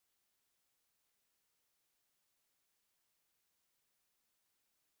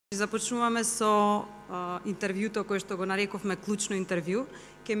Започнуваме со интервјуто кој што го нарековме клучно интервју.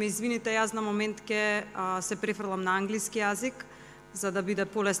 Ке ме извините, јас на момент ке се префрлам на англиски јазик за да биде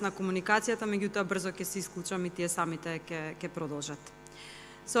полесна комуникацијата, меѓутоа брзо ќе се исклучам и тие самите ќе продолжат.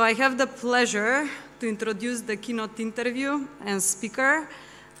 So I have the pleasure to introduce the keynote interview and speaker.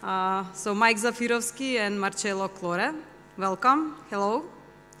 So Mike Zafirovki and Marcelo Claure. Welcome. Hello.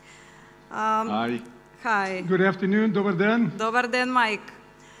 Hi. Hi. Good afternoon. Dobar den. Dobar den, Mike.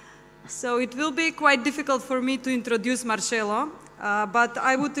 So it will be quite difficult for me to introduce Marcelo, but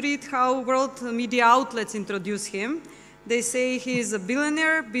I would read how world media outlets introduce him. They say he is a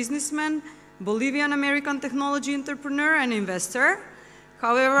billionaire, businessman, Bolivian-American technology entrepreneur and investor.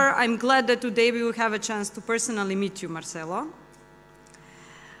 However, I'm glad that today we will have a chance to personally meet you, Marcelo.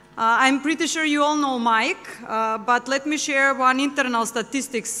 I'm pretty sure you all know Mike, but let me share one internal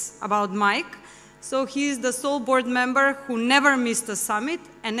statistics about Mike. So he is the sole board member who never missed a summit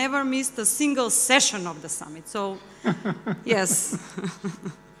and never missed a single session of the summit. So, yes.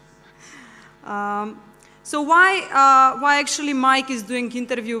 So why actually Mike is doing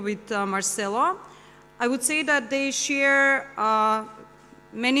interview with Marcelo? I would say that they share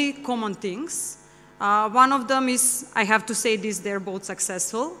many common things. One of them is, I have to say this, they're both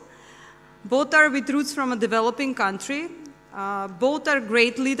successful. Both are with roots from a developing country. Both are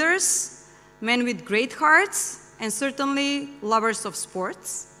great leaders, men with great hearts, and certainly lovers of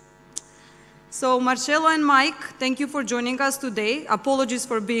sports. So Marcelo and Mike, thank you for joining us today. Apologies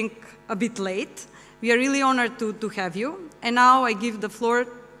for being a bit late. We are really honored to have you. And now I give the floor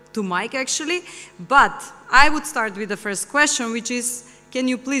to Mike, actually. But I would start with the first question, which is, can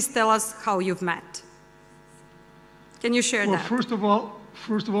you please tell us how you've met? Can you share that? First of all,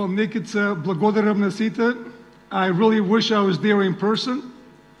 Nikica, благодарам на сите. I really wish I was there in person.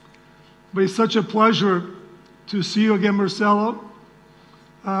 But it's such a pleasure to see you again, Marcelo.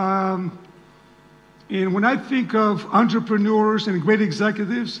 And when I think of entrepreneurs and great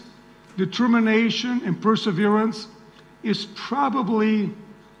executives, determination and perseverance is probably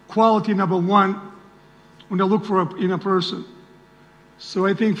quality number one when I look for in a person. So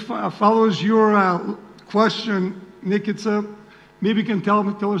I think follows your question, Nikica. Maybe you can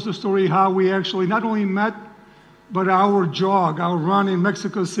tell us the story how we actually not only met, but our jog, our run in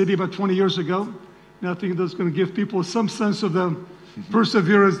Mexico City about 20 years ago. And I think that's going to give people some sense of the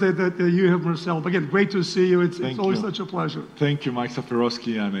perseverance that you have, Marcelo. But again, great to see you. It's always such a pleasure. Thank you, Mike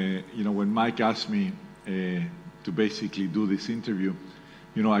Zafirovki. And when Mike asked me to basically do this interview,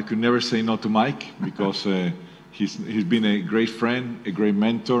 I could never say no to Mike because he's been a great friend, a great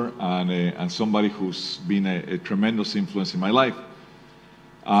mentor, and somebody who's been a tremendous influence in my life.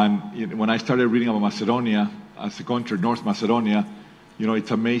 And when I started reading about Macedonia, as a country, North Macedonia,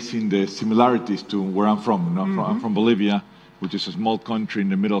 it's amazing the similarities to where I'm from. I'm from Bolivia, which is a small country in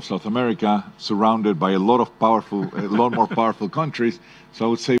the middle of South America, surrounded by a lot more powerful countries. So I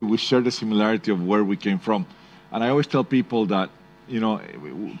would say we share the similarity of where we came from. And I always tell people that,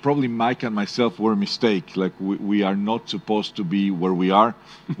 probably Mike and myself were a mistake. Like we are not supposed to be where we are.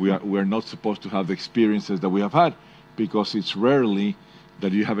 We are not supposed to have the experiences that we have had, because it's rarely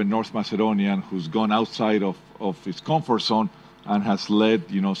that you have a North Macedonian who's gone outside of his comfort zone and has led,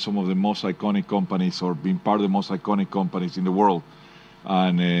 some of the most iconic companies or been part of the most iconic companies in the world,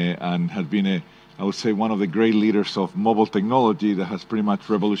 and has been I would say, one of the great leaders of mobile technology that has pretty much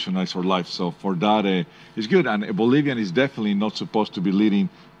revolutionized our life. So for that, it's good. And a Bolivian is definitely not supposed to be leading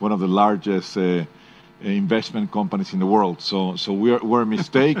one of the largest investment companies in the world. So we're a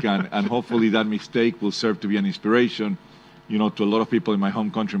mistake, and hopefully that mistake will serve to be an inspiration, to a lot of people in my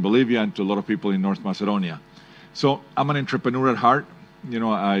home country in Bolivia and to a lot of people in North Macedonia. So I'm an entrepreneur at heart.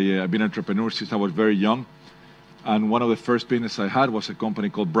 I've been an entrepreneur since I was very young. And one of the first business I had was a company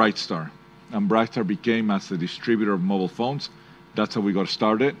called Brightstar. And Brightstar became as a distributor of mobile phones. That's how we got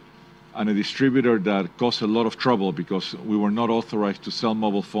started. And a distributor that caused a lot of trouble because we were not authorized to sell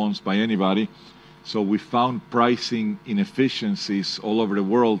mobile phones by anybody. So we found pricing inefficiencies all over the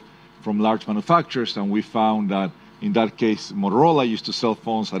world from large manufacturers, and we found that in that case, Motorola used to sell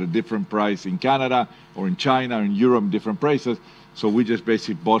phones at a different price in Canada or in China or in Europe, different prices. So we just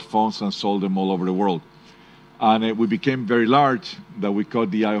basically bought phones and sold them all over the world. And we became very large that we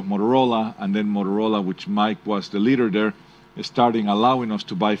caught the eye of Motorola, and then Motorola, which Mike was the leader there, started allowing us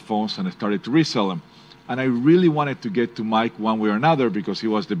to buy phones and started to resell them. And I really wanted to get to Mike one way or another because he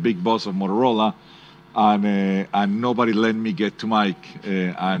was the big boss of Motorola, and nobody let me get to Mike.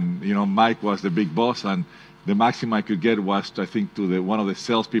 Mike was the big boss, and the maximum I could get was, I think, to one of the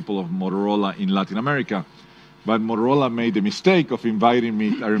salespeople of Motorola in Latin America. But Motorola made the mistake of inviting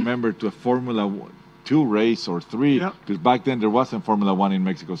me, I remember, to a Formula 2 race or 3, because back then there wasn't Formula One in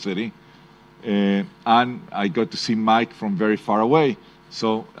Mexico City. And I got to see Mike from very far away.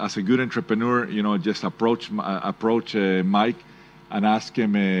 So as a good entrepreneur, just approach Mike and ask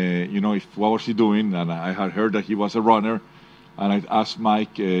him, what was he doing? And I had heard that he was a runner. And I asked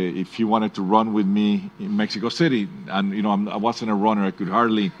Mike if he wanted to run with me in Mexico City. And, I wasn't a runner. I could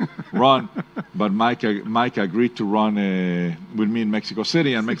hardly run. But Mike agreed to run with me in Mexico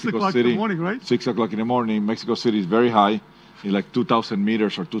City. And Mexico City, 6 o'clock in the morning, right? 6 o'clock in the morning. Mexico City is very high, like 2,000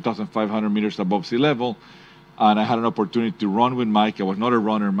 meters or 2,500 meters above sea level. And I had an opportunity to run with Mike. I was not a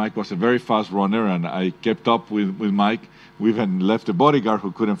runner. Mike was a very fast runner. And I kept up with Mike. We even left a bodyguard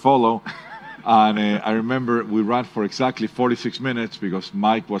who couldn't follow. And I remember we ran for exactly 46 minutes because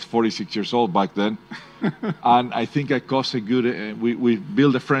Mike was 46 years old back then. And I think I caused a good, we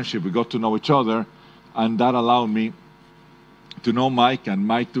built a friendship. We got to know each other. And that allowed me to know Mike. And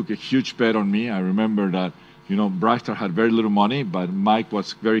Mike took a huge bet on me. I remember that, Brightstar had very little money, but Mike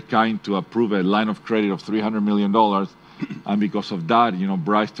was very kind to approve a line of credit of $300 million. And because of that,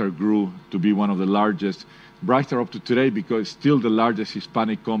 Brightstar grew to be one of the largest. Brightstar up to today, because it's still the largest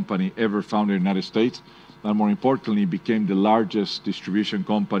Hispanic company ever founded in the United States, and more importantly, became the largest distribution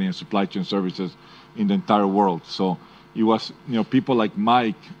company and supply chain services in the entire world. So it was, people like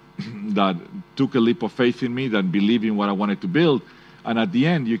Mike that took a leap of faith in me, that believed in what I wanted to build. And at the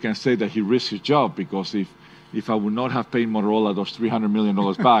end, you can say that he risked his job, because if I would not have paid Motorola those $300 million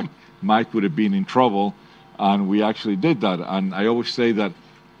back, Mike would have been in trouble. And we actually did that. And I always say that,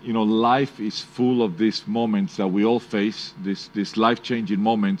 life is full of these moments that we all face, these life-changing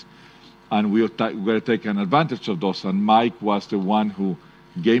moments, and we got to take an advantage of those. And Mike was the one who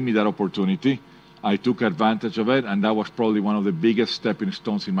gave me that opportunity. I took advantage of it, and that was probably one of the biggest stepping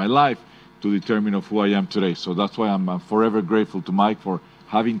stones in my life to determine of who I am today. So that's why I'm forever grateful to Mike for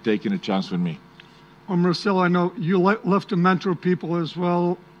having taken a chance with me. Well, Marcelo, I know you love to mentor people as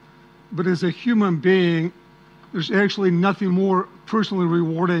well, but as a human being, there's actually nothing more personally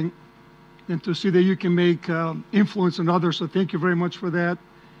rewarding than to see that you can make influence on others. So thank you very much for that.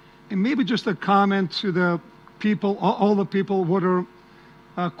 And maybe just a comment to the people, all the people, whether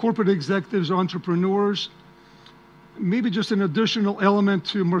corporate executives or entrepreneurs. Maybe just an additional element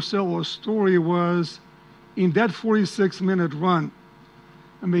to Marcelo's story was in that 46-minute run,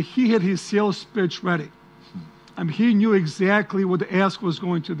 he had his sales pitch ready. He knew exactly what the ask was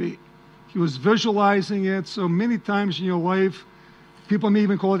going to be. He was visualizing it. So many times in your life, people may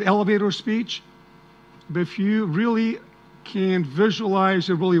even call it elevator speech. But if you really can visualize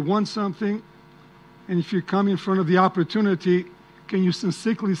you really want something, and if you come in front of the opportunity, can you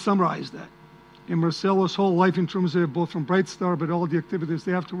succinctly summarize that? In Marcelo's whole life, in terms of both from Brightstar, but all the activities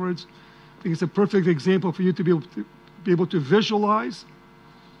afterwards, I think it's a perfect example for you to be able to visualize,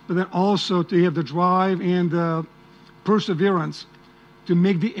 but then also to have the drive and the perseverance to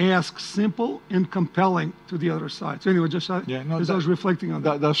make the ask simple and compelling to the other side. So anyway, as I was reflecting on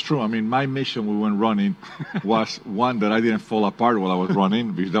that. That's true. My mission when we went running was one that I didn't fall apart while I was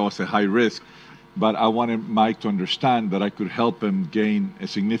running, because that was a high risk. But I wanted Mike to understand that I could help him gain a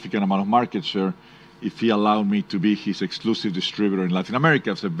significant amount of market share if he allowed me to be his exclusive distributor in Latin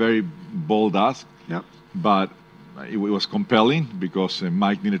America. It's a very bold ask, but it was compelling because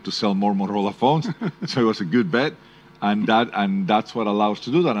Mike needed to sell more Motorola phones. So it was a good bet. And that's what allows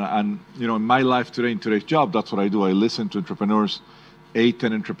to do that. And in my life today, in today's job, that's what I do. I listen to entrepreneurs,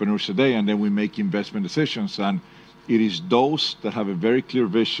 8-10 entrepreneurs a day, and then we make investment decisions. And it is those that have a very clear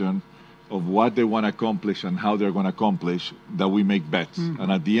vision of what they want to accomplish and how they're going to accomplish that we make bets.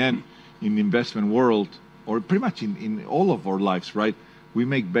 And at the end, in the investment world, or pretty much in all of our lives, right, we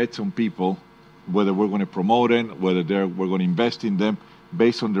make bets on people, whether we're going to promote them, whether we're going to invest in them,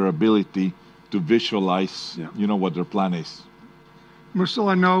 based on their ability to visualize, what their plan is. Marcelo,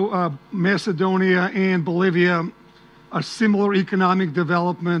 I know Macedonia and Bolivia are similar economic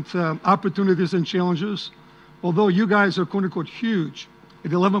development opportunities and challenges. Although you guys are quote unquote huge, at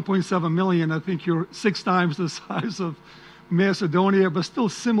 11.7 million, I think you're 6 times the size of Macedonia, but still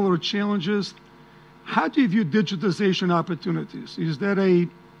similar challenges. How do you view digitization opportunities? Is that a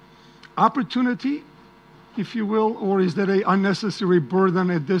opportunity, if you will, or is that an unnecessary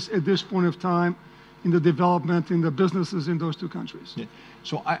burden at this point of time in the development in the businesses in those two countries? Yeah.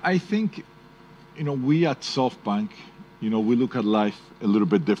 So I think, we at SoftBank, we look at life a little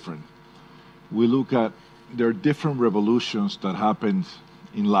bit different. We look at, there are different revolutions that happen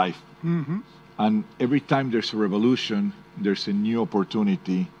in life. And every time there's a revolution, there's a new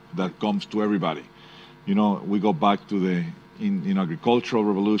opportunity that comes to everybody. We go back to the in agricultural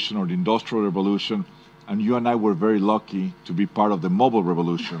revolution or the industrial revolution, And you and I were very lucky to be part of the mobile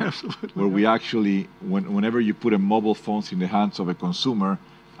revolution. Absolutely. Where we actually, whenever you put a mobile phones in the hands of a consumer,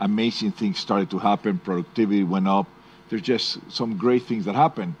 amazing things started to happen, productivity went up. There's just some great things that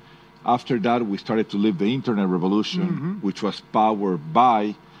happened. After that, we started to live the internet revolution, which was powered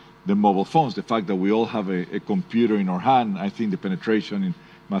by the mobile phones. The fact that we all have a computer in our hand, I think the penetration in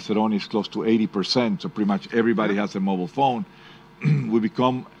Macedonia is close to 80%, so pretty much everybody has a mobile phone. We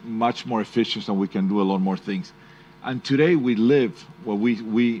become much more efficient and we can do a lot more things. And today we live what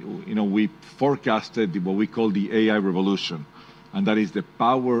we forecasted what we call the AI revolution. And that is the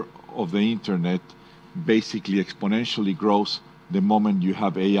power of the internet basically exponentially grows the moment you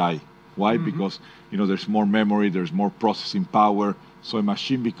have AI. Why? Because there's more memory, there's more processing power, so a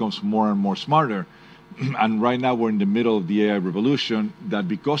machine becomes more and more smarter. And right now we're in the middle of the AI revolution that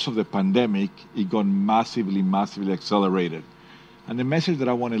because of the pandemic, it got massively, massively accelerated. And the message that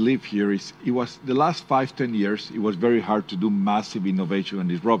I want to leave here is it was the last 5-10 years, it was very hard to do massive innovation and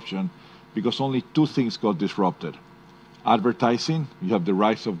disruption because only two things got disrupted. Advertising, you have the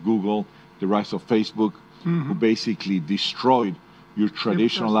rise of Google, the rise of Facebook, who basically destroyed your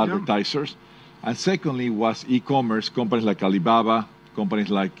traditional advertisers. And secondly was e-commerce, companies like Alibaba, companies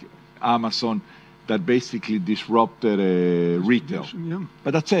like Amazon, that basically disrupted retail.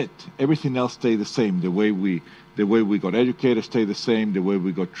 But that's it. Everything else stayed the same. The way we got educated stayed the same. The way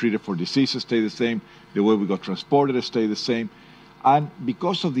we got treated for diseases stayed the same. The way we got transported stayed the same. And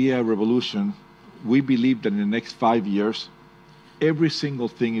because of the AI revolution, we believe that in the next 5 years, every single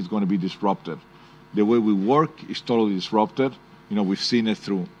thing is going to be disrupted. The way we work is totally disrupted. We've seen it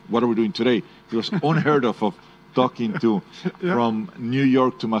through what are we doing today. It was unheard of talking to from New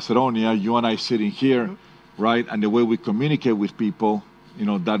York to Macedonia, you and I sitting here, right? And the way we communicate with people,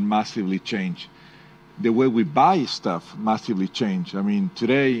 that massively changed. The way we buy stuff massively changed. I mean,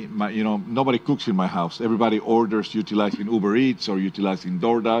 today, nobody cooks in my house. Everybody orders utilizing Uber Eats or utilizing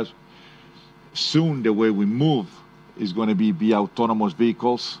DoorDash. Soon, the way we move is going to be via autonomous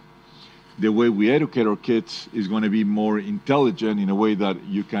vehicles. The way we educate our kids is going to be more intelligent in a way that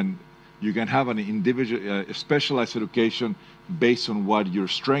you can have an individual, specialized education based on what your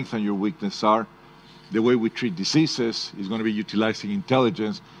strengths and your weaknesses are. The way we treat diseases is going to be utilizing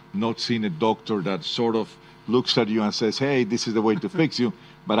intelligence, not seeing a doctor that sort of looks at you and says, hey, this is the way to fix you,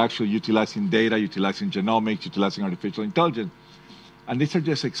 but actually utilizing data, utilizing genomics, utilizing artificial intelligence. And these are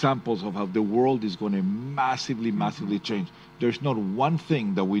just examples of how the world is going to massively, massively change. There's not one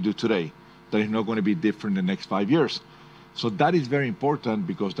thing that we do today that is not going to be different in the next 5 years. So that is very important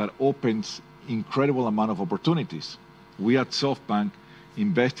because that opens incredible amount of opportunities. We at SoftBank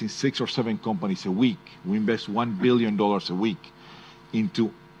invest in 6 or 7 companies a week. We invest $1 billion a week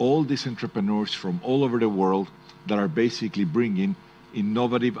into all these entrepreneurs from all over the world that are basically bringing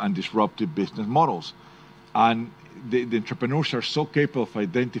innovative and disruptive business models. And the entrepreneurs are so capable of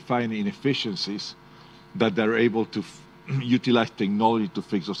identifying inefficiencies that they're able to utilize technology to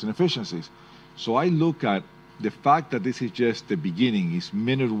fix those inefficiencies. So I look at the fact that this is just the beginning, is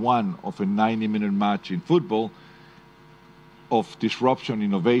minute 1 of a 90-minute match in football of disruption,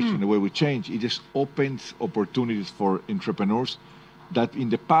 innovation, the way we change. It just opens opportunities for entrepreneurs that in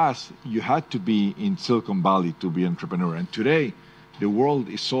the past you had to be in Silicon Valley to be an entrepreneur. And today, the world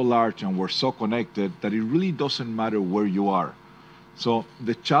is so large and we're so connected that it really doesn't matter where you are. So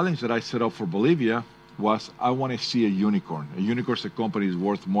the challenge that I set up for Bolivia was I want to see a unicorn. A unicorn is a company is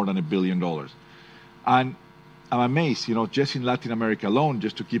worth more than $1 billion. And I'm amazed, just in Latin America alone,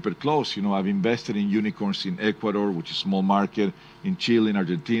 just to keep it close, I've invested in unicorns in Ecuador, which is a small market, in Chile, in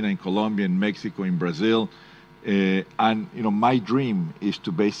Argentina, in Colombia, in Mexico, in Brazil. And my dream is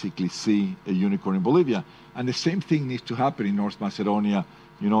to basically see a unicorn in Bolivia. And the same thing needs to happen in North Macedonia,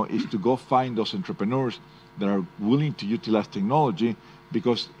 is to go find those entrepreneurs that are willing to utilize technology,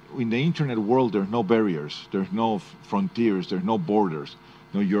 because in the internet world, there are no barriers, there's no frontiers, there's no borders.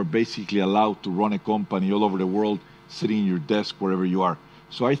 You're basically allowed to run a company all over the world, sitting in your desk wherever you are.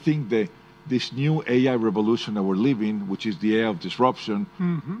 So I think this new AI revolution that we're living, which is the AI of disruption,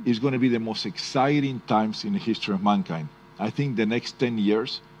 is going to be the most exciting times in the history of mankind. I think the next 10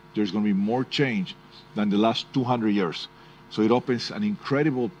 years, there's going to be more change than the last 200 years. So it opens an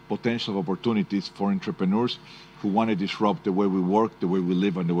incredible potential of opportunities for entrepreneurs who want to disrupt the way we work, the way we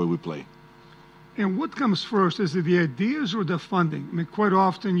live, and the way we play. And what comes first? Is it the ideas or the funding? I mean, quite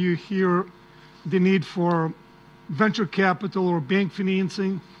often you hear the need for venture capital or bank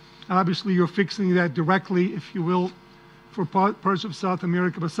financing. Obviously, you're fixing that directly, if you will, for parts of South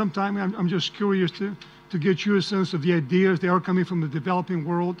America. But sometimes I'm just curious to get your sense of the ideas that are coming from the developing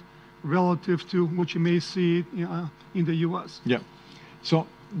world relative to what you may see in the U.S. Yeah. So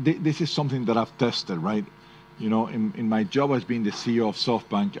this is something that I've tested, right? You know, in my job as being the CEO of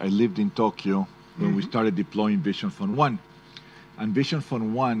SoftBank, I lived in Tokyo when we started deploying Vision Fund 1. And Vision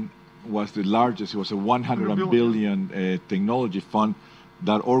Fund 1 was the largest. It was a 100 billion technology fund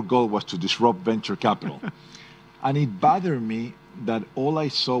that our goal was to disrupt venture capital. And it bothered me that all I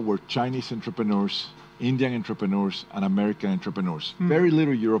saw were Chinese entrepreneurs, Indian entrepreneurs, and American entrepreneurs. Very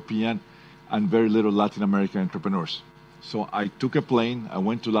little European and very little Latin American entrepreneurs. So I took a plane, I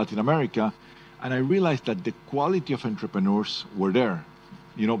went to Latin America, and I realized that the quality of entrepreneurs were there,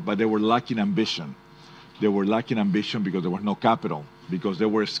 you know, but they were lacking ambition. They were lacking ambition because there was no capital, because they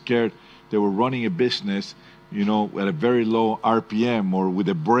were scared. They were running a business, you know, at a very low RPM or with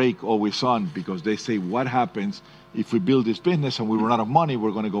a brake always on, because they say, what happens if we build this business and we run out of money,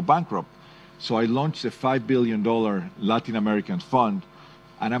 we're going to go bankrupt. So I launched a $5 billion Latin American fund,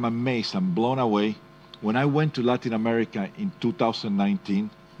 and I'm amazed, I'm blown away. When I went to Latin America in 2019,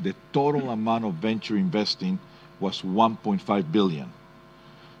 the total amount of venture investing was 1.5 billion.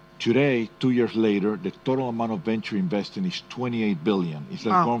 Today, 2 years later, the total amount of venture investing is 28 billion. It's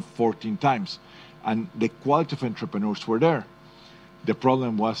like grown 14 times. And the quality of entrepreneurs were there. The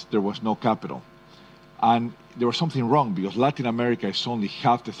problem was there was no capital. And there was something wrong because Latin America is only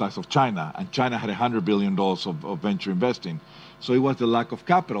half the size of China, and China had $100 billion of venture investing. So it was the lack of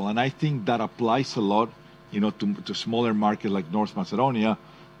capital. And I think that applies a lot, you know, to smaller markets like North Macedonia,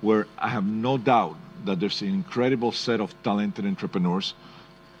 where I have no doubt that there's an incredible set of talented entrepreneurs,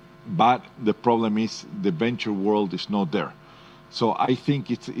 but the problem is the venture world is not there. So I think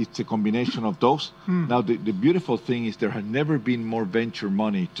it's a combination of those. Now, the beautiful thing is there has never been more venture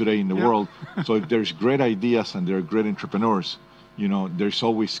money today in the world. So if there's great ideas and there are great entrepreneurs, you know, there's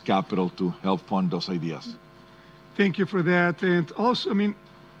always capital to help fund those ideas. Thank you for that. And also, I mean,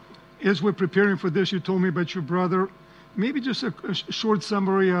 as we're preparing for this, you told me about your brother. Maybe just a short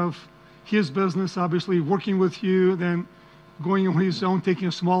summary of his business, obviously working with you, then going on his own, taking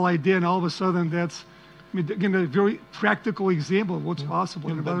a small idea, and all of a sudden that's, I mean, again, a very practical example of what's possible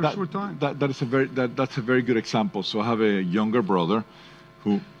in about a short time. That's a very good example. So I have a younger brother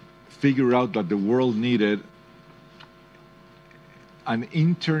who figured out that the world needed an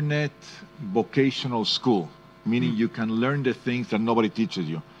internet vocational school, meaning you can learn the things that nobody teaches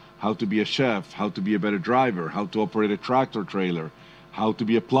you. How to be a chef, how to be a better driver, how to operate a tractor trailer, how to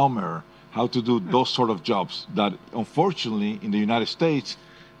be a plumber, how to do those sort of jobs that, unfortunately, in the United States,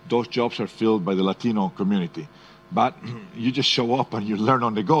 those jobs are filled by the Latino community. But you just show up and you learn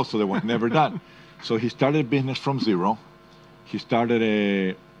on the go, so they were never done. So he started a business from zero. He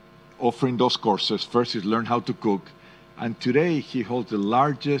started offering those courses. First, he learned how to cook. And today, he holds the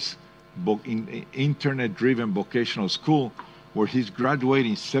largest internet-driven vocational school where he's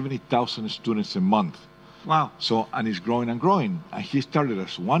graduating 70,000 students a month. Wow. So, and he's growing and growing. And he started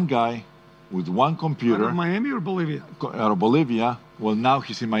as one guy with one computer. Out of Miami or Bolivia? Out of Bolivia. Well, now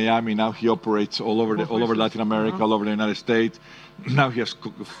he's in Miami. Now he operates all over Latin America, all over the United States. Now he has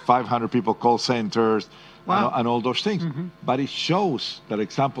 500 people call centers, and all those things. But it shows that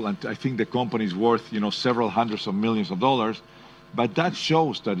example, and I think the company is worth, you know, several hundreds of millions of dollars. But that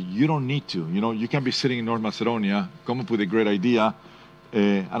shows that you don't need to. You know, you can be sitting in North Macedonia, come up with a great idea.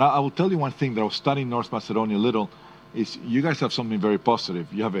 And I will tell you one thing that I was studying North Macedonia a little, is you guys have something very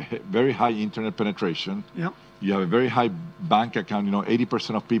positive. You have a very high internet penetration. Yep. You have a very high bank account. You know,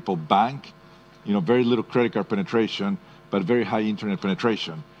 80% of people bank. You know, very little credit card penetration, but very high internet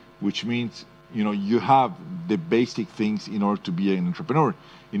penetration, which means, you know, you have the basic things in order to be an entrepreneur.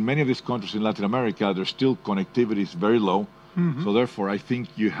 In many of these countries in Latin America, there's still connectivity is very low. So therefore, I think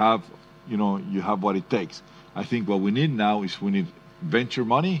you have, you know, you have what it takes. I think what we need now is we need venture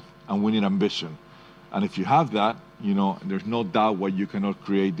money and we need ambition. And if you have that, you know, there's no doubt why you cannot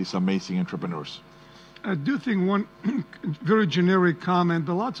create these amazing entrepreneurs. I do think one very generic comment,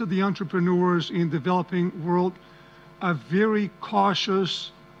 but lots of the entrepreneurs in developing world are very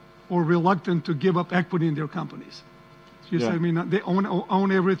cautious or reluctant to give up equity in their companies. Just, I mean, they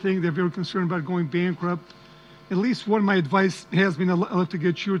own everything. They're very concerned about going bankrupt. At least one of my advice has been, I'd love to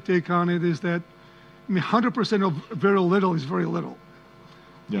get your take on it, is that, I mean, 100% of very little is very little.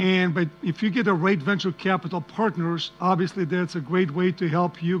 But if you get the right venture capital partners, obviously that's a great way to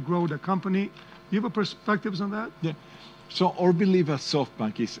help you grow the company. Do you have perspectives on that? Yeah. So our belief at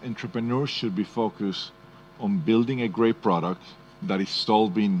SoftBank is entrepreneurs should be focused on building a great product that is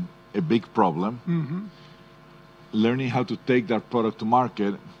solving a big problem, learning how to take that product to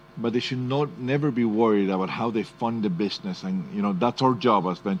market, but they should never be worried about how they fund the business. And, you know, that's our job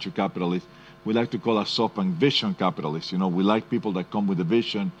as venture capitalists. We like to call us SoftBank vision capitalists. You know, we like people that come with a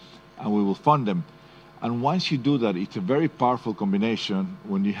vision and we will fund them. And once you do that, it's a very powerful combination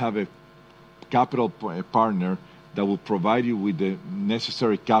when you have a capital partner that will provide you with the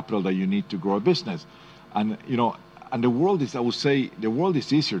necessary capital that you need to grow a business. And, you know, and the world is, I would say, the world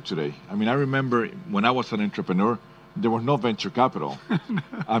is easier today. I mean, I remember when I was an entrepreneur, there was no venture capital.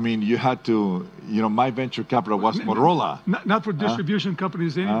 I mean, you had to, you know, my venture capital was Motorola. Not for distribution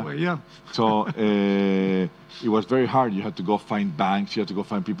companies anyway, yeah. So it was very hard. You had to go find banks. You had to go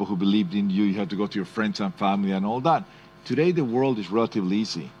find people who believed in you. You had to go to your friends and family and all that. Today, the world is relatively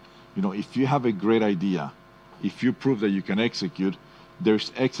easy. You know, if you have a great idea, if you prove that you can execute,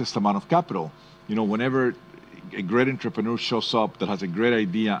 there's excess amount of capital. You know, whenever a great entrepreneur shows up that has a great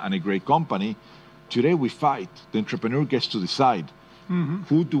idea and a great company, today we fight. The entrepreneur gets to decide,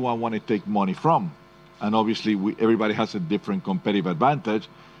 who do I want to take money from? And obviously, everybody has a different competitive advantage,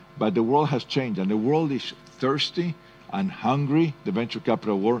 but the world has changed, and the world is thirsty and hungry, the venture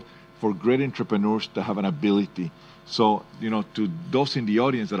capital world, for great entrepreneurs that have an ability. So, you know, to those in the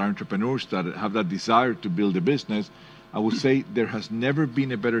audience that are entrepreneurs that have that desire to build a business, I would say there has never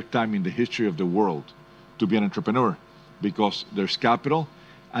been a better time in the history of the world to be an entrepreneur, because there's capital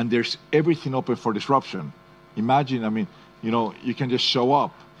and there's everything open for disruption. Imagine, I mean, you know, you can just show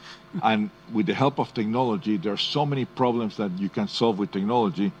up, and with the help of technology, there are so many problems that you can solve with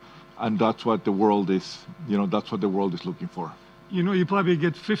technology, and that's what the world is, you know, that's what the world is looking for. You know, you probably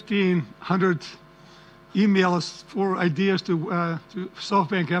get 1,500 emails for ideas to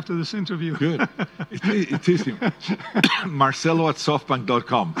SoftBank after this interview. Good. It's easy. Marcelo at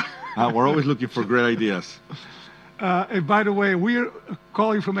softbank.com. We're always looking for great ideas. And by the way, we're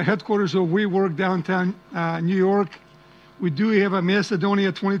calling from the headquarters of WeWork downtown New York. We do have a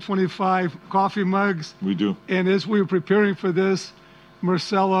Macedonia 2025 coffee mugs. We do. And as we were preparing for this,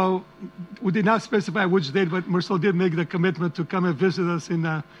 Marcelo, we did not specify which date, but Marcelo did make the commitment to come and visit us in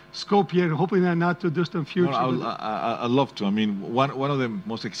Skopje, and hopefully in a not too distant future. No, I'd love to. I mean, one of the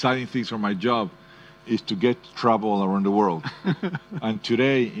most exciting things for my job is to get to travel around the world. And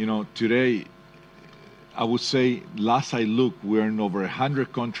today, you know, I would say, last I looked, we're in over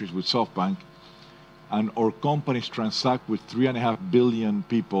 100 countries with SoftBank, and our companies transact with 3.5 billion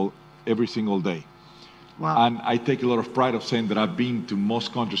people every single day. Wow. And I take a lot of pride of saying that I've been to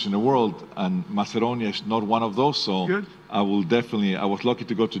most countries in the world, and Macedonia is not one of those. So good. I was lucky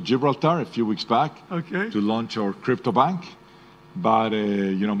to go to Gibraltar a few weeks back to launch our crypto bank. But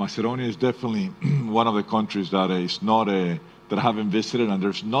you know, Macedonia is definitely one of the countries that is not that I haven't visited, and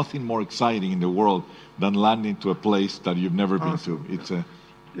there's nothing more exciting in the world than landing to a place that you've never been to. It's a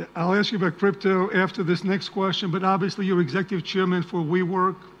Yeah, I'll ask you about crypto after this next question, but obviously you're executive chairman for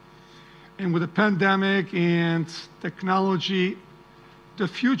WeWork. And with the pandemic and technology, the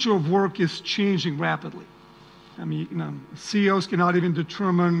future of work is changing rapidly. I mean, you know, CEOs cannot even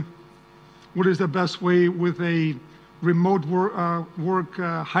determine what is the best way with a remote work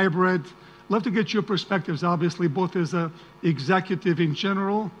hybrid. Love to get your perspectives, obviously, both as an executive in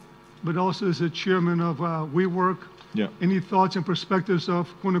general, but also as a chairman of WeWork. Yeah. Any thoughts and perspectives of,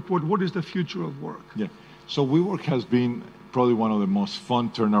 quote unquote, what is the future of work? Yeah. So WeWork has been probably one of the most fun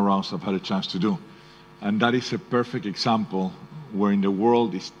turnarounds I've had a chance to do. And that is a perfect example where in the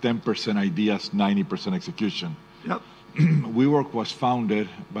world is 10% ideas, 90% execution. Yep. WeWork was founded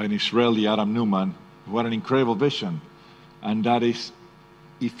by an Israeli, Adam Newman, who had an incredible vision. And that is,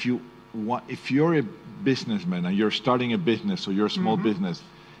 if you're a businessman and you're starting a business or you're a small business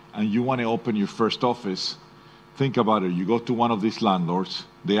and you want to open your first office, think about it. You go to one of these landlords,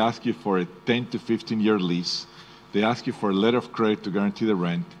 they ask you for a 10 to 15-year lease. They ask you for a letter of credit to guarantee the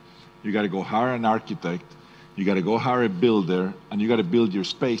rent. You got to go hire an architect. You got to go hire a builder, and you got to build your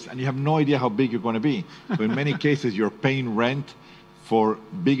space. And you have no idea how big you're going to be. So in many cases, you're paying rent for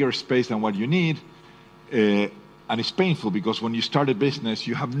bigger space than what you need. And it's painful because when you start a business,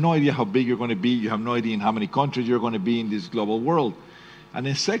 you have no idea how big you're going to be. You have no idea in how many countries you're going to be in this global world. And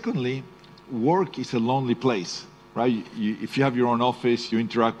then secondly, work is a lonely place, right? If you have your own office, you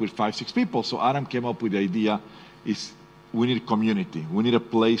interact with 5, 6 people. So Adam came up with the idea is we need a community. We need a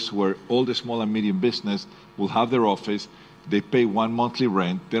place where all the small and medium business will have their office. They pay 1 monthly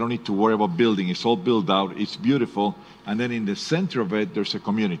rent. They don't need to worry about building. It's all built out. It's beautiful. And then in the center of it, there's a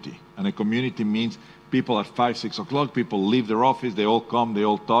community. And a community means people at 5, 6 o'clock, people leave their office, they all come, they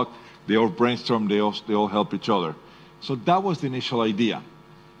all talk, they all brainstorm, they all help each other. So that was the initial idea.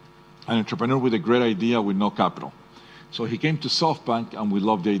 An entrepreneur with a great idea with no capital. So he came to SoftBank, and we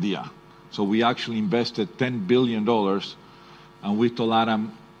loved the idea. So we actually invested $10 billion, and we told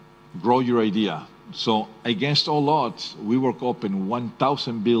Adam, grow your idea. So against all odds, WeWork opened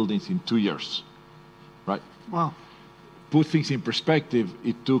 1,000 buildings in 2 years, right? Wow. put things in perspective,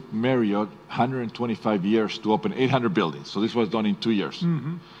 it took Marriott 125 years to open 800 buildings. So this was done in 2 years.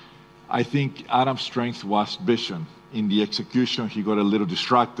 I think Adam's strength was vision. In the execution, he got a little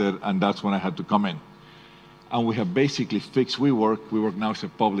distracted, and that's when I had to come in. And we have basically fixed WeWork. WeWork now is a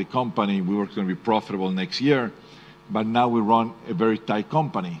public company. WeWork is going to be profitable next year. But now we run a very tight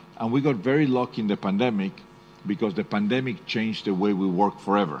company. And we got very lucky in the pandemic because the pandemic changed the way we work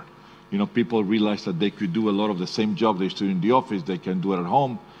forever. You know, people realized that they could do a lot of the same job they used to do in the office. They can do it at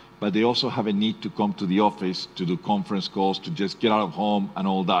home, but they also have a need to come to the office to do conference calls, to just get out of home and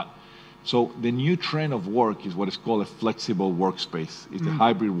all that. So the new trend of work is what is called a flexible workspace. It's a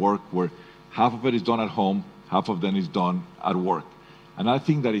hybrid work where half of it is done at home, half of it is done at work. Another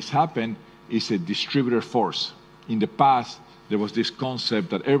thing that has happened is a distributor force. In the past, there was this concept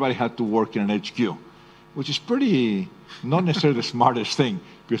that everybody had to work in an HQ, which is pretty, not necessarily the smartest thing,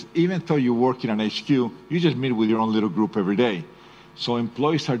 because even though you work in an HQ, you just meet with your own little group every day. So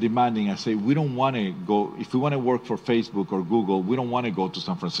employees are demanding, I say, we don't want to go, if we want to work for Facebook or Google, we don't want to go to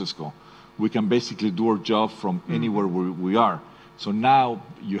San Francisco. We can basically do our job from anywhere we are. So now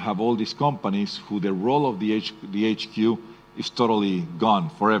you have all these companies who the role of the HQ is totally gone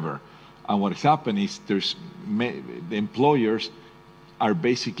forever. And what has happened is the employers are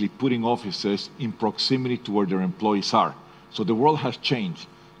basically putting offices in proximity to where their employees are. So the world has changed.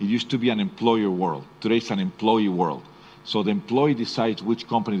 It used to be an employer world. Today it's an employee world. So the employee decides which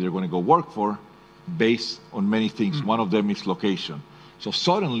company they're going to go work for based on many things. One of them is location. So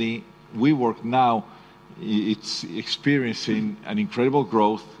suddenly, WeWork now, it's experiencing an incredible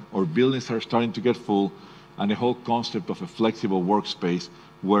growth. Our buildings are starting to get full, and the whole concept of a flexible workspace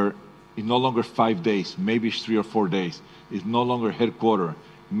where it's no longer 5 days, maybe it's 3 or 4 days. It's no longer headquarters.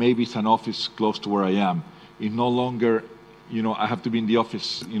 Maybe it's an office close to where I am. It's no longer, you know, I have to be in the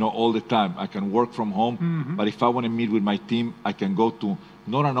office, you know, all the time. I can work from home, but if I want to meet with my team, I can go to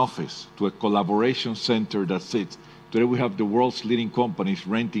not an office, to a collaboration center that sits. Today we have the world's leading companies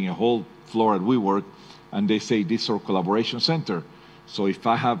renting a whole floor at WeWork, and they say this is our collaboration center. So if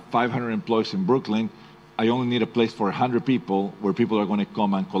I have 500 employees in Brooklyn, I only need a place for 100 people where people are going to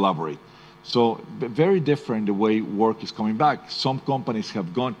come and collaborate. So very different the way work is coming back. Some companies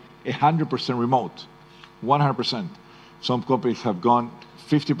have gone 100% remote, 100%. Some companies have gone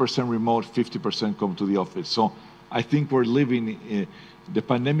 50% remote, 50% come to the office. So I think we're living, the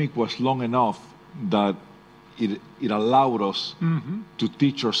pandemic was long enough that it allowed us to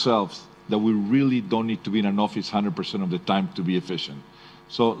teach ourselves that we really don't need to be in an office 100% of the time to be efficient.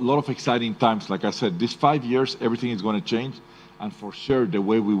 So a lot of exciting times. Like I said, these 5 years, everything is going to change. And for sure, the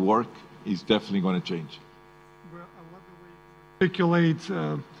way we work is definitely going to change. Well, I love the way you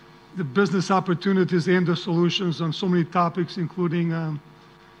articulate the business opportunities and the solutions on so many topics, including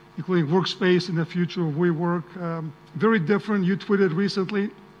workspace and the future of WeWork. Very different. You tweeted recently,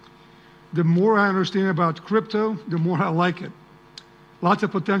 the more I understand about crypto, the more I like it. Lots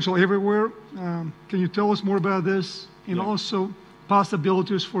of potential everywhere. Can you tell us more about this? And also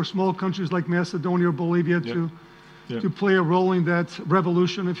possibilities for small countries like Macedonia or Bolivia to play a role in that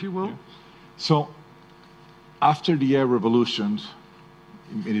revolution, if you will? Yeah. So after the Arab revolutions,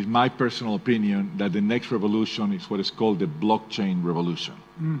 it is my personal opinion that the next revolution is what is called the blockchain revolution.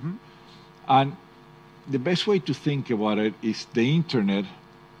 And the best way to think about it is the internet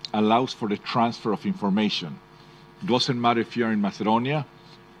allows for the transfer of information. It doesn't matter if you're in Macedonia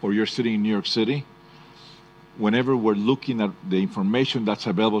or you're sitting in New York City. Whenever we're looking at the information that's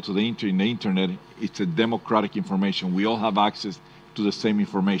available to the internet, it's a democratic information. We all have access to the same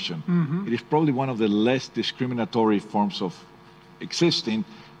information. It is probably one of the less discriminatory forms of existing,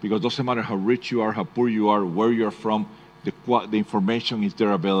 because it doesn't matter how rich you are, how poor you are, where you're from, the information is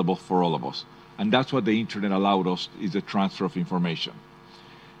there available for all of us. And that's what the internet allowed us, is the transfer of information.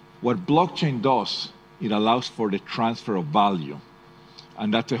 What blockchain does, it allows for the transfer of value.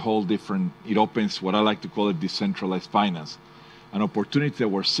 And that's a whole different, it opens what I like to call it decentralized finance. An opportunity that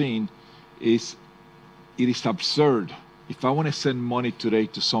we're seeing is, it is absurd. If I want to send money today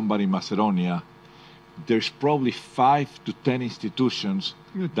to somebody in Macedonia, there's probably 5 to 10 institutions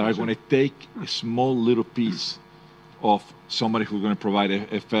that are going to take a small little piece of somebody who's going to provide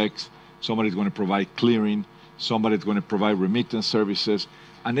FX, somebody's going to provide clearing, somebody's going to provide remittance services,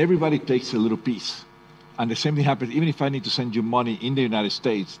 and everybody takes a little piece. And the same thing happens, even if I need to send you money in the United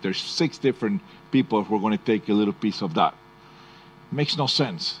States, there's 6 different people who are going to take a little piece of that. Makes no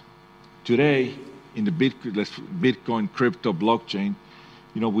sense. Today, in the Bitcoin, crypto, blockchain,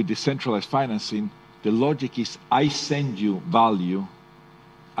 you know, with decentralized financing, the logic is I send you value,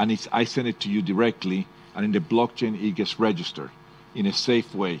 and I send it to you directly, and in the blockchain, it gets registered in a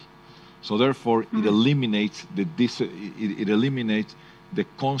safe way. So therefore, it eliminates it eliminates the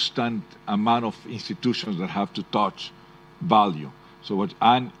constant amount of institutions that have to touch value. So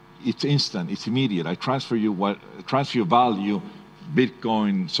and it's instant, it's immediate. I transfer you value,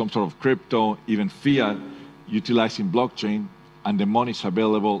 Bitcoin, some sort of crypto, even fiat, utilizing blockchain, and the money is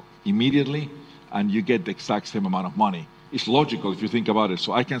available immediately, and you get the exact same amount of money. It's logical if you think about it.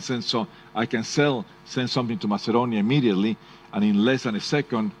 So I can send something to Macedonia immediately, and in less than a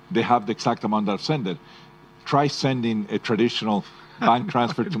second, they have the exact amount that I've sent it. Try sending a traditional bank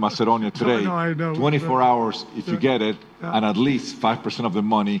transfer to Macedonia today. No, I know. 24 hours if you get it, and at least 5% of the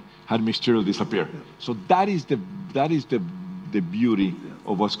money had mysteriously disappeared. So that is the beauty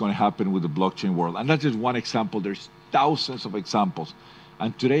of what's going to happen with the blockchain world. And that's just one example. There's thousands of examples.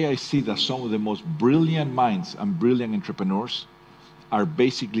 And today I see that some of the most brilliant minds and brilliant entrepreneurs are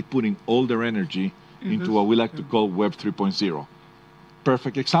basically putting all their energy into what we like to call Web 3.0.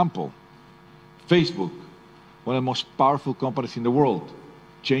 Perfect example. Facebook, one of the most powerful companies in the world,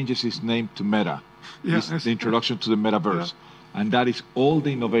 changes its name to Meta. It's the introduction to the metaverse. And that is all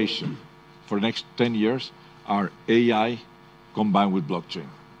the innovation for the next 10 years are AI combined with blockchain.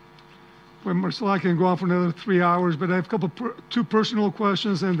 Well, Marcelo, I can go on for another 3 hours, but I have two personal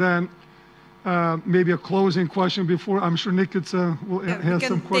questions, and then maybe a closing question before. I'm sure Nikica has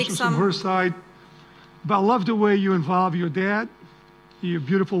some questions from her side. But I love the way you involve your dad, your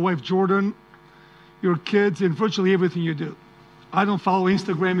beautiful wife, Jordan, your kids, in virtually everything you do. I don't follow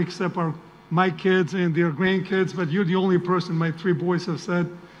Instagram except my kids and their grandkids, but you're the only person my 3 boys have said.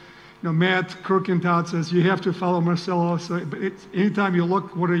 You know, Matt, Kirk, and Todd says you have to follow Marcelo. So, but anytime you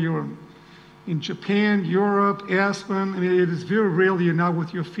look, what are you in Japan, Europe, Aspen? I mean, it is very rarely you're not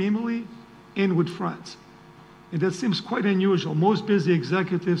with your family and with friends. And that seems quite unusual. Most busy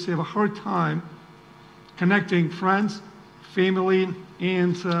executives have a hard time connecting friends, family,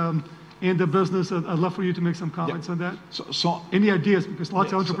 and the business. I'd love for you to make some comments on that. So any ideas? Because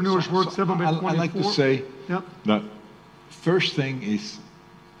lots of entrepreneurs work 7 by 24. I like to say that first thing is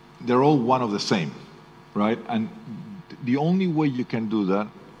they're all one of the same, right? And the only way you can do that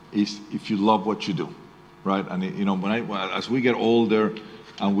is if you love what you do, right? And you know, as we get older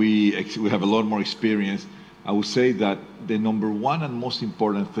and we have a lot more experience, I would say that the number one and most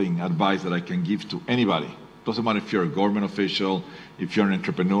important advice that I can give to anybody, doesn't matter if you're a government official, if you're an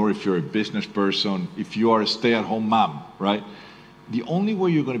entrepreneur, if you're a business person, if you are a stay-at-home mom, right? The only way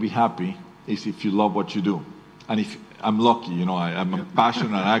you're going to be happy is if you love what you do. And if I'm lucky, you know, I'm passionate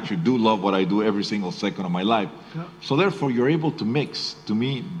and I actually do love what I do every single second of my life. So therefore, you're able to mix. To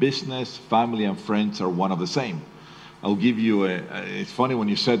me, business, family, and friends are one of the same. I'll give you it's funny when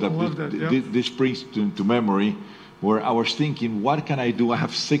you said that, this brings to memory where I was thinking, what can I do? I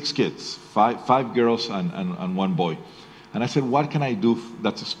have 6 kids, five girls and 1 boy. And I said, what can I do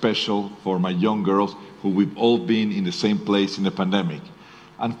that's special for my young girls who we've all been in the same place in the pandemic?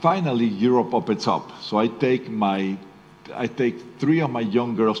 And finally, Europe opens up. So I take 3 of my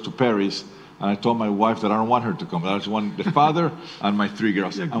young girls to Paris, and I told my wife that I don't want her to come. I just want the father and my 3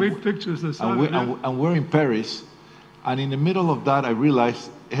 girls. Yeah, great pictures. And we're in Paris, and in the middle of that, I realized,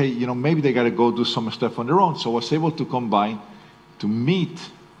 hey, you know, maybe they got to go do some stuff on their own. So I was able to combine to meet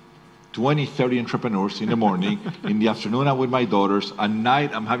 20, 30 entrepreneurs in the morning. In the afternoon, I'm with my daughters. At night,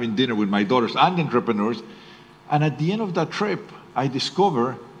 I'm having dinner with my daughters and entrepreneurs. And at the end of that trip, I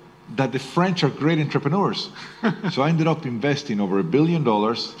discovered that the French are great entrepreneurs. So I ended up investing over $1 billion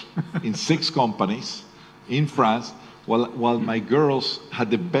in 6 companies in France, while my girls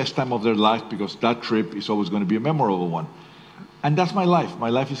had the best time of their life, because that trip is always going to be a memorable one. And that's my life. My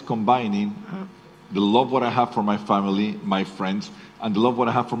life is combining the love what I have for my family, my friends, and the love what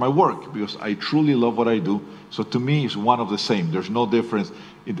I have for my work, because I truly love what I do. So to me, it's one of the same. There's no difference.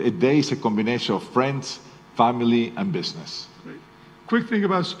 A day is a combination of friends, family, and business. Great. Quick thing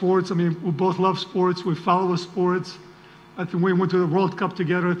about sports. I mean, we both love sports. We follow sports. I think we went to the World Cup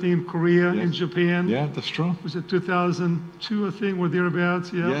together, I think, in Korea, in Japan. Yeah, that's true. Was it 2002, I think, or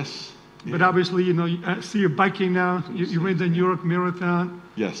thereabouts? Yeah. Yes. But obviously, you know, I see you're biking now. You ran the New York Marathon.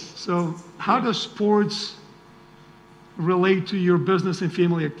 Yes. So how does sports relate to your business and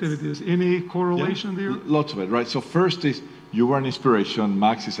family activities? Any correlation there? Lots of it, right? So first is you were an inspiration.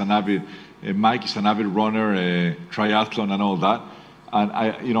 Mike is an avid runner, triathlon and all that. And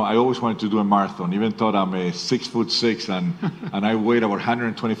I always wanted to do a marathon, even though I'm a 6'6" and I weighed about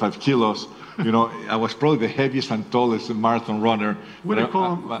 125 kilos. You know, I was probably the heaviest and tallest marathon runner. What do you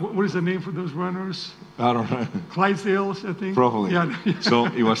call them? What is the name for those runners? I don't know. Clydesdales, I think. Probably. Yeah. So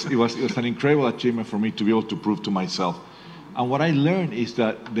it was an incredible achievement for me to be able to prove to myself. And what I learned is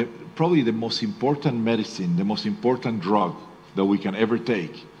that probably the most important medicine, the most important drug that we can ever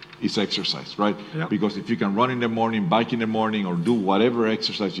take is exercise, right? Yep. Because if you can run in the morning, bike in the morning, or do whatever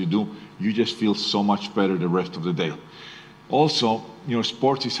exercise you do, you just feel so much better the rest of the day. Also,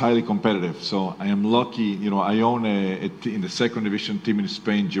 sports is highly competitive. So I am lucky, I own in the second division team in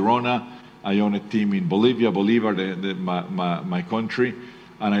Spain, Girona. I own a team in Bolivia, Bolivar, my country.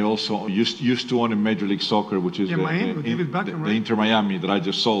 And I also used to own a Major League Soccer, which is the Inter Miami that I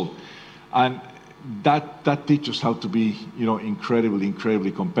just sold. And that teaches how to be,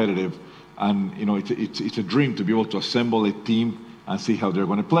 incredibly competitive. And, it's a dream to be able to assemble a team and see how they're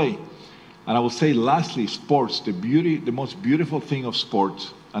going to play. And I will say, lastly, sports, the most beautiful thing of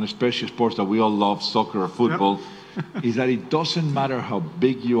sports, and especially sports that we all love, soccer or football, is that it doesn't matter how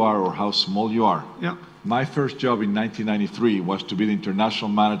big you are or how small you are. Yep. My first job in 1993 was to be the international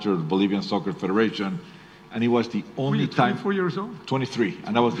manager of the Bolivian Soccer Federation, and it was the only time... 24 years old? 23,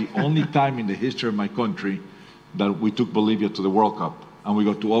 and that was the only time in the history of my country that we took Bolivia to the World Cup, and we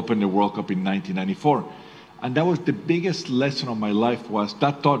got to open the World Cup in 1994. And that was the biggest lesson of my life,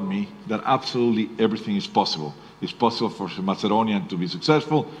 that taught me that absolutely everything is possible. It's possible for Macedonian to be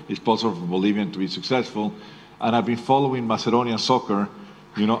successful, it's possible for Bolivian to be successful, and I've been following Macedonian soccer,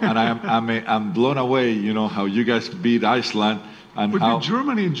 and I'm blown away, how you guys beat Iceland, and but how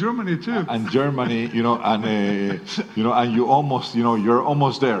Germany too, and Germany, and you almost, you're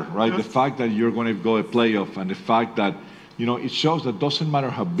almost there, right? The fact that you're going to go a playoff, and the fact that, it shows that doesn't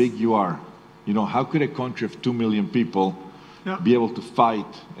matter how big you are. How could a country of 2 million people be able to fight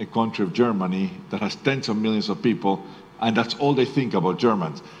a country of Germany that has tens of millions of people, and that's all they think about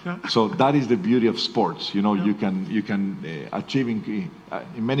Germans? So that is the beauty of sports. You can achieve, in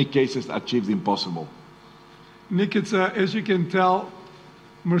many cases, achieve the impossible. Nick, it's as you can tell,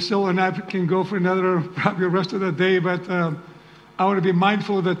 Marcelo and I can go for probably the rest of the day, but I want to be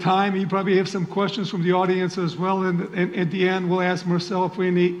mindful of the time. You probably have some questions from the audience as well, and at the end, we'll ask Marcelo for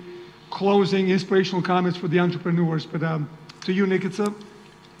any closing inspirational comments for the entrepreneurs. But to you, Nikica.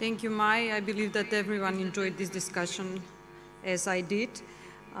 Thank you, Mai. I believe that everyone enjoyed this discussion as I did.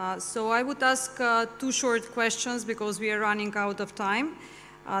 So I would ask 2 short questions because we are running out of time.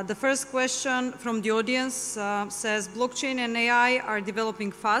 The first question from the audience says, blockchain and AI are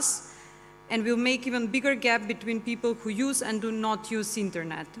developing fast and will make even bigger gap between people who use and do not use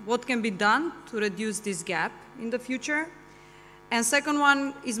internet. What can be done to reduce this gap in the future? And second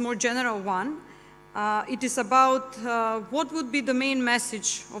one is more general one. It is about what would be the main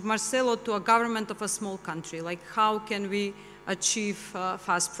message of Marcelo to a government of a small country? Like, how can we achieve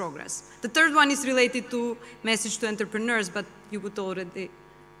fast progress? The third one is related to message to entrepreneurs, but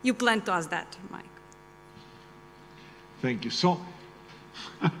you plan to ask that, Mike. Thank you. So,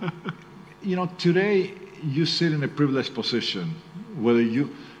 today you sit in a privileged position, whether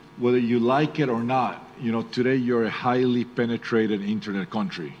you like it or not. Today you're a highly penetrated internet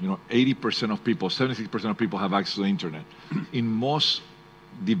country. 80% of people, 76% of people have access to the internet. In most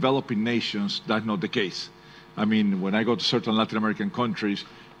developing nations, that's not the case. I mean, when I go to certain Latin American countries,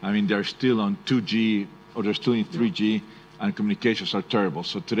 they're still on 2G or they're still in 3G, and communications are terrible.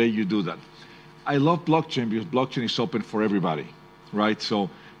 So today you do that. I love blockchain because blockchain is open for everybody, right? So,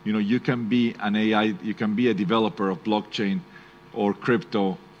 you can be an AI, you can be a developer of blockchain or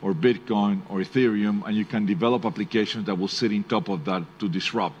crypto or Bitcoin or Ethereum, and you can develop applications that will sit on top of that to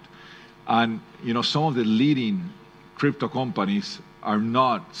disrupt. And some of the leading crypto companies are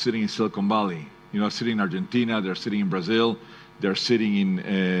not sitting in Silicon Valley. Sitting in Argentina, they're sitting in Brazil, they're sitting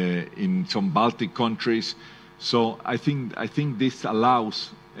in some Baltic countries. So I think this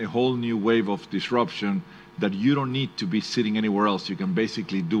allows a whole new wave of disruption that you don't need to be sitting anywhere else. You can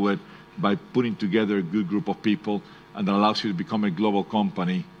basically do it by putting together a good group of people, and that allows you to become a global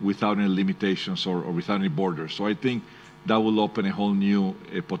company without any limitations or without any borders. So I think that will open a whole new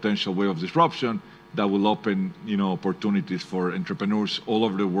potential way of disruption that will open opportunities for entrepreneurs all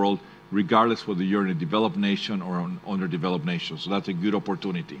over the world, regardless whether you're in a developed nation or an underdeveloped nation. So that's a good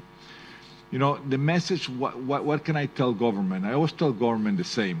opportunity. The message, what can I tell government? I always tell government the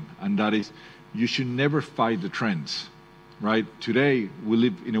same, and that is you should never fight the trends, right? Today, we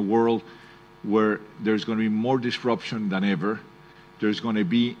live in a world where there's going to be more disruption than ever. There's going to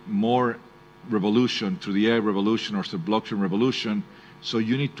be more revolution through the AI revolution or the blockchain revolution. So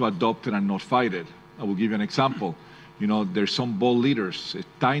you need to adopt it and not fight it. I will give you an example. There's some bold leaders. A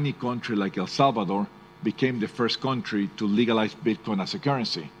tiny country like El Salvador became the first country to legalize Bitcoin as a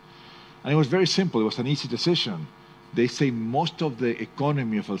currency. And it was very simple. It was an easy decision. They say most of the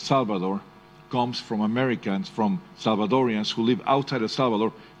economy of El Salvador comes from Americans, from Salvadorians who live outside El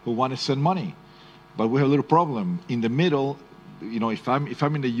Salvador, who want to send money. But we have a little problem. In the middle, if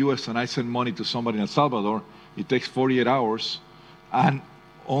I'm in the US and I send money to somebody in El Salvador, it takes 48 hours, and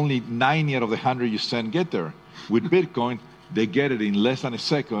only 90 out of the 100 you send get there. With Bitcoin, they get it in less than a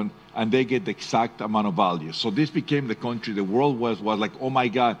second, and they get the exact amount of value. So this became the country, the world was like, oh my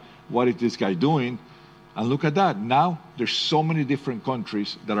God, what is this guy doing? And look at that. Now, there's so many different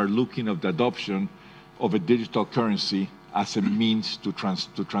countries that are looking at the adoption of a digital currency as a means to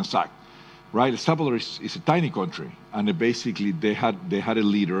transact, right? El Salvador is a tiny country, and basically they had a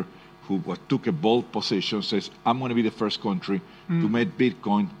leader who took a bold position, says, I'm going to be the first country to make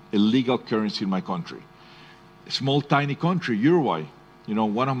Bitcoin a legal currency in my country. A small, tiny country, Uruguay. You know,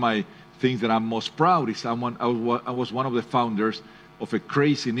 one of my things that I'm most proud is I was one of the founders of a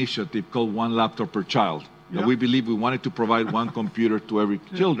crazy initiative called One Laptop Per Child. Yeah. We believe we wanted to provide one computer to every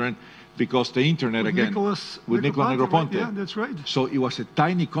children, because the internet, with again, Nicolas Negroponte. Right? Yeah, that's right. So it was a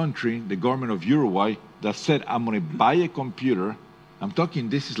tiny country, the government of Uruguay, that said, I'm going to buy a computer. I'm talking,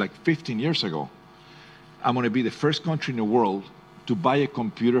 this is like 15 years ago. I'm going to be the first country in the world to buy a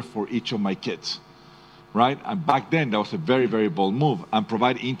computer for each of my kids, right? And back then, that was a very, very bold move, and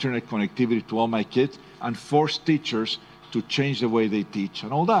provide internet connectivity to all my kids and force teachers to change the way they teach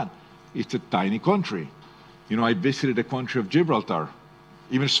and all that. It's a tiny country. You know, I visited the country of Gibraltar,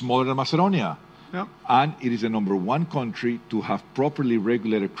 even smaller than Macedonia. Yep. And it is the #1 country to have properly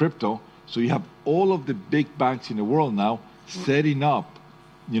regulated crypto. So you have all of the big banks in the world now setting up,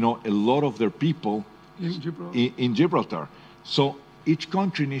 you know, a lot of their people in Gibraltar. So each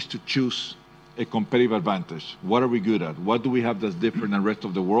country needs to choose a competitive advantage. What are we good at? What do we have that's different than the rest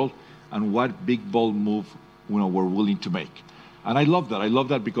of the world? And what big, bold move, you know, we're willing to make. And I love that. I love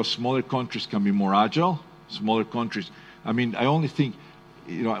that because smaller countries can be more agile. Smaller countries, I mean, I only think,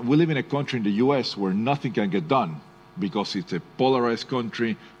 you know, we live in a country in the US where nothing can get done because it's a polarized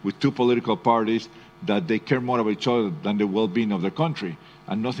country with two political parties that they care more about each other than the well-being of their country,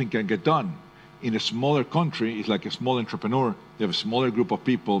 and nothing can get done. In a smaller country, it's like a small entrepreneur. You have a smaller group of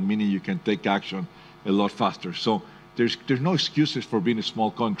people, meaning you can take action a lot faster. So there's no excuses for being a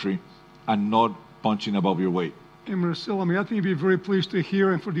small country and not punching above your weight. And Marcelo, I mean, I think you'd be very pleased to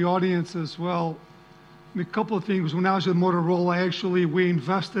hear, and for the audience as well, I mean, a couple of things. When I was at Motorola, actually, we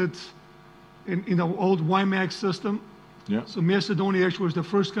invested in the old WiMAX system. Yeah. So Macedonia actually was the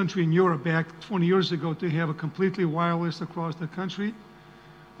first country in Europe back 20 years ago to have a completely wireless across the country.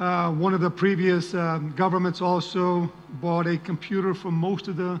 One of the previous governments also bought a computer for most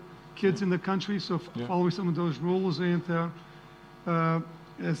of the kids in the country, so following some of those rules. And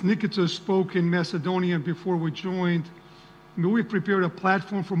as Nikita spoke in Macedonia before we joined, I mean, we prepared a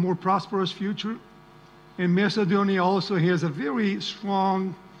platform for a more prosperous future. And Macedonia also has a very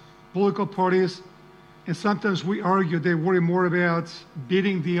strong political parties, and sometimes we argue they worry more about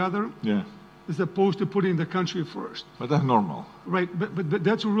beating the other as opposed to putting the country first. But that's normal. Right, but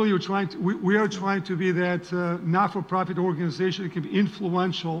that's what really we're trying to, we are trying to be that not-for-profit organization that can be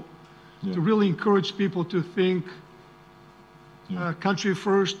influential to really encourage people to think country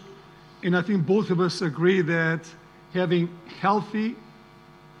first. And I think both of us agree that having healthy,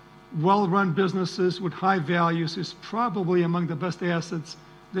 well-run businesses with high values is probably among the best assets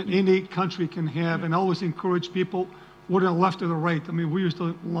that any country can have, and always encourage people, whether the left or the right. I mean, we use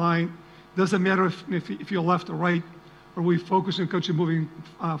the line, doesn't matter if you're left or right, are we focusing on country moving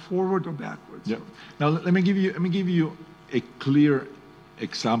forward or backwards? Yeah. Now let me give you a clear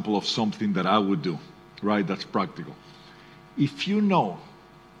example of something that I would do, right? That's practical. If you know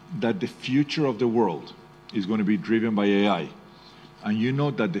that the future of the world is going to be driven by AI, and you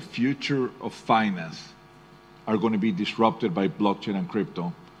know that the future of finance are going to be disrupted by blockchain and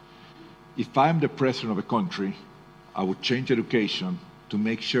crypto, if I'm the president of a country, I would change education to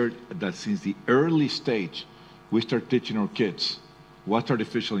make sure that since the early stage, we start teaching our kids what's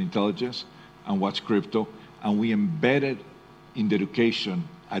artificial intelligence and what's crypto, and we embed it in the education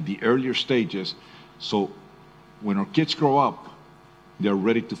at the earlier stages, so when our kids grow up, they're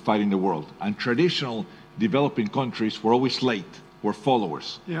ready to fight in the world. And traditional developing countries were always late. We're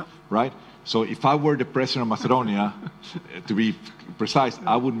followers, right? So if I were the president of Macedonia, to be precise,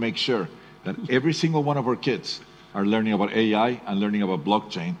 I would make sure that every single one of our kids are learning about AI and learning about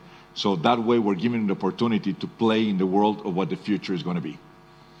blockchain. So that way we're giving them the opportunity to play in the world of what the future is going to be.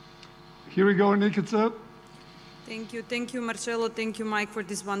 Here we go, Nick, it's up. Thank you, Marcelo. Thank you, Mike, for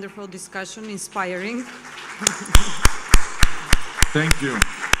this wonderful discussion, inspiring. Thank you.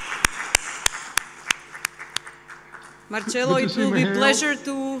 Marcelo, it will be a pleasure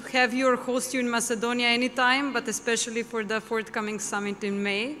to have you or host you in Macedonia anytime, but especially for the forthcoming summit in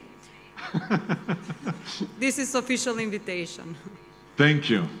May. This is official invitation. Thank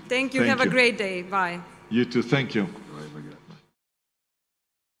you. Thank you. Have a great day. Bye. You too. Thank you.